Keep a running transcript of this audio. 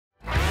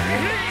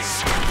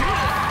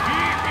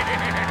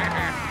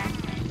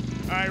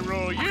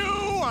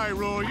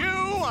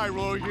I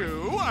rule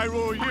you, I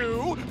rule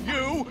you,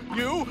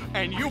 you,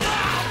 and you.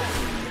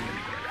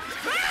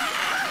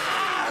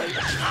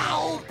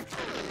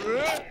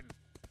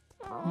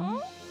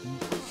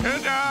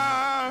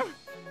 Ta-da!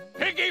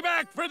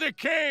 Piggyback for the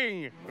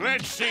king!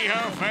 Let's see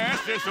how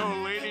fast this old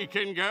lady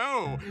can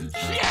go.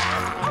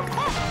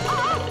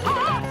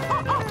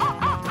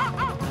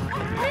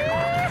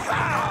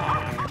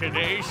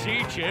 Today,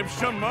 sea chips,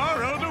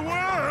 tomorrow, the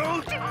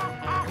world!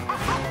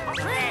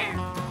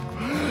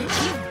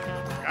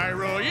 I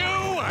roll you,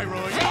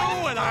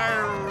 and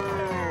I roll.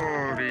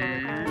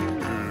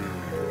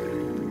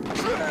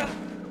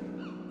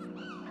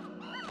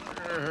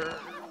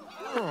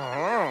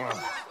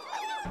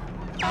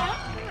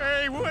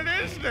 Hey, what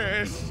is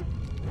this?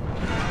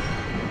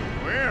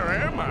 Where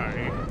am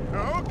I?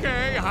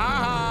 Okay,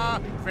 ha-ha.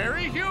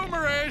 Very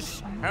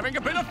humorous. Having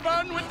a bit of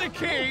fun with the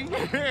king.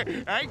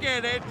 I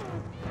get it.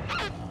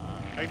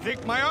 I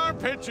think my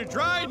armpits are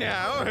dry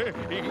now.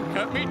 You can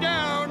cut me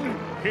down.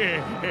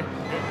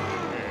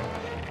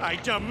 I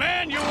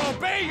demand you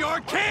obey your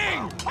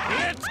king!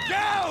 Let's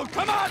go!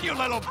 Come on, you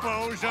little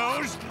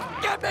bozos!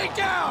 Get me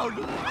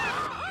down!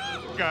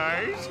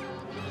 Guys,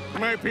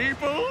 my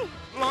people,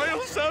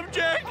 loyal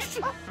subjects,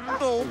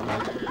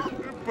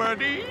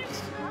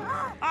 buddies.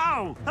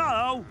 Oh,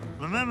 hello.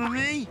 Remember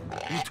me?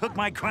 You took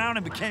my crown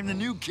and became the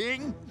new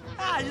king?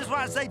 I just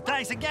want to say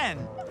thanks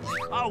again.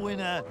 Oh, and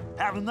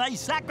have a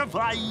nice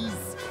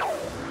sacrifice.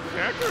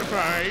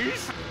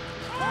 Sacrifice?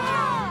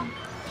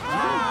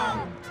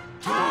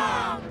 Tongue?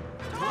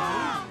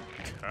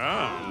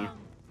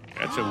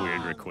 That's a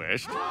weird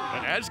request.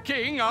 But as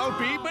king, I'll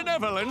be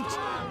benevolent.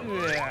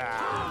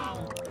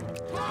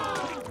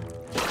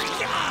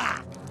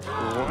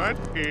 What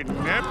in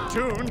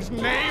Neptune's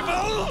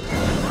navel?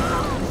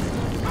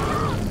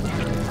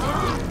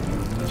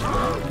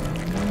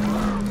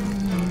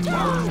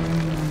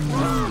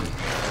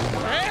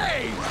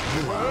 Hey!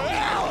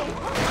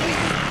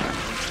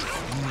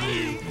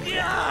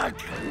 Yuck!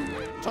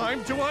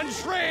 Time to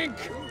unshrink!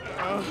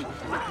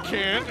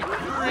 Can't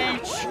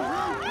reach.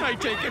 I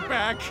take it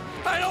back.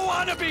 I don't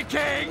want to be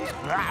king!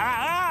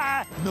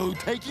 No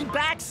taking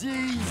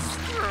backsies!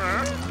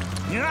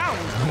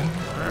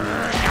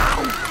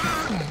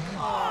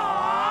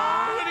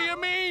 What do you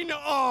mean,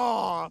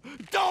 aw?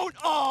 Don't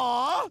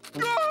aw!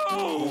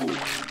 No!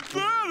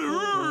 That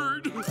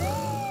hurt!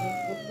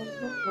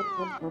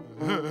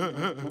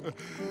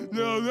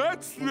 Now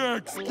that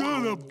snack's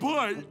gonna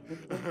bite.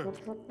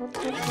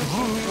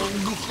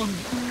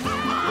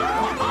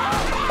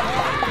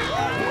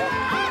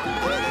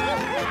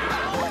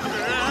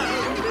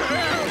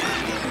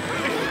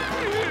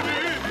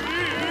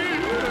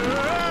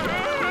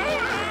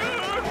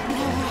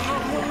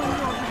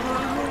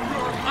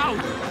 Oh,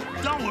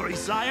 don't worry,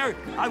 sire.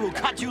 I will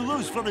cut you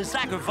loose for the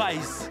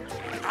sacrifice.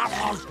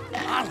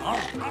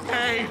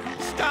 Hey,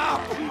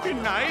 stop!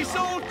 Nice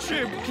old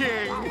Chip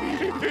King!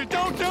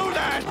 Don't do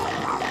that!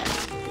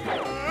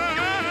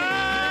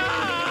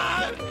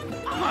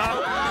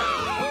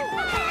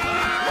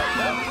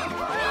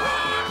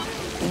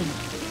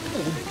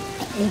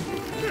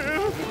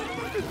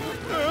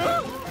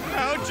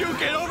 How'd you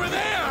get over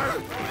there?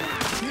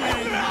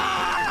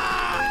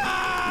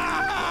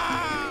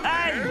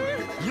 Hey,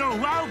 you're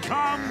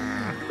welcome!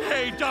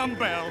 Hey,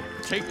 dumbbell,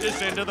 take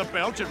this end of the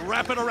belt and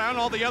wrap it around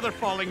all the other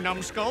falling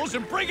numbskulls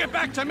and bring it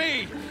back to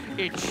me.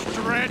 It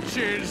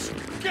stretches.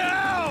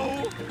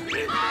 Go!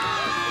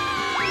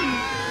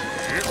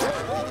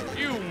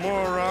 You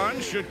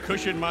moron should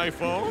cushion my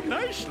fall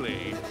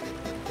nicely.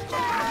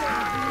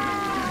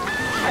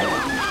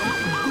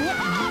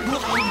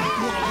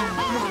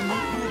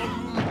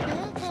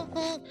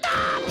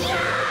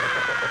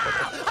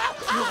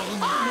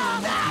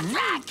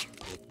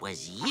 It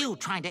was you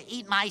trying to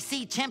eat my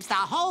sea chimps the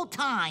whole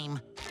time.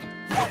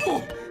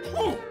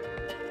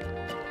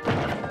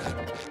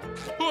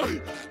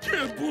 I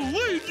can't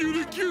believe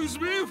you'd accuse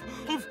me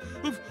of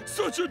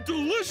such a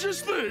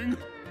delicious thing.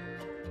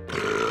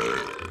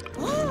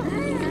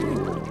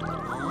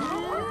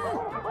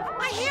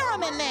 I hear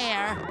him in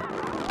there.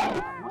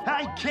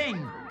 Hey,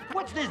 King,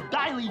 what's this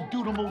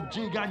dilly-doodle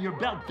jig on your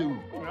belt do?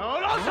 No,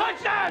 don't touch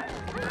that!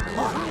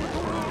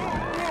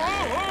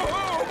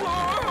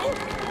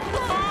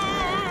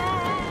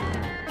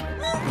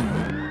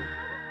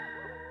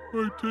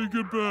 I take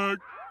it back.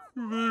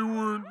 They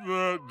weren't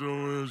that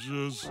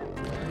delicious.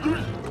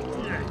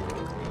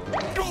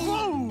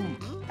 Whoa!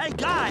 Hey,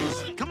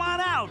 guys, come on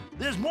out.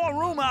 There's more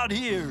room out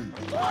here.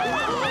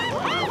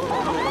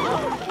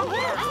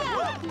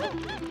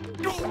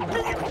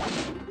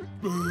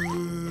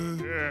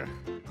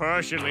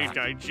 Partially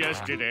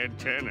digested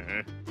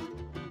antenna.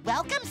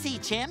 Welcome, sea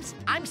chimps.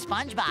 I'm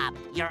SpongeBob,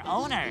 your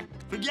owner.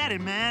 Forget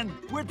it, man.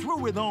 We're through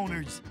with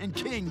owners and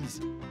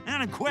kings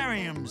and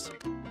aquariums.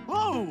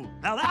 Whoa!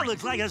 Now that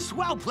looks like a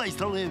swell place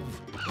to live.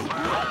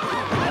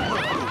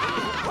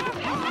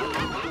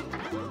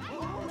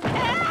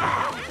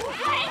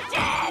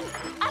 Plankton!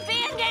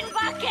 Abandoned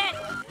bucket!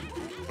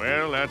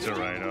 Well, that's a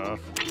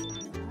write-off.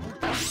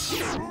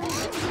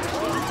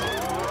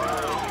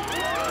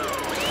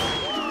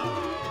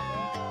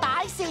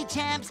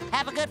 champs.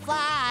 Have a good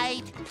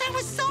flight. That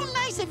was so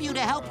nice of you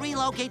to help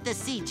relocate the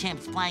sea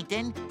chimps,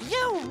 Plankton.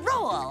 You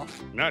rule.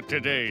 Not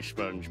today,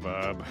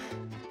 SpongeBob.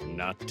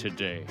 Not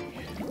today.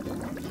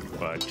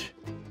 But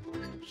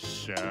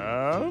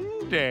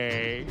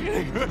someday.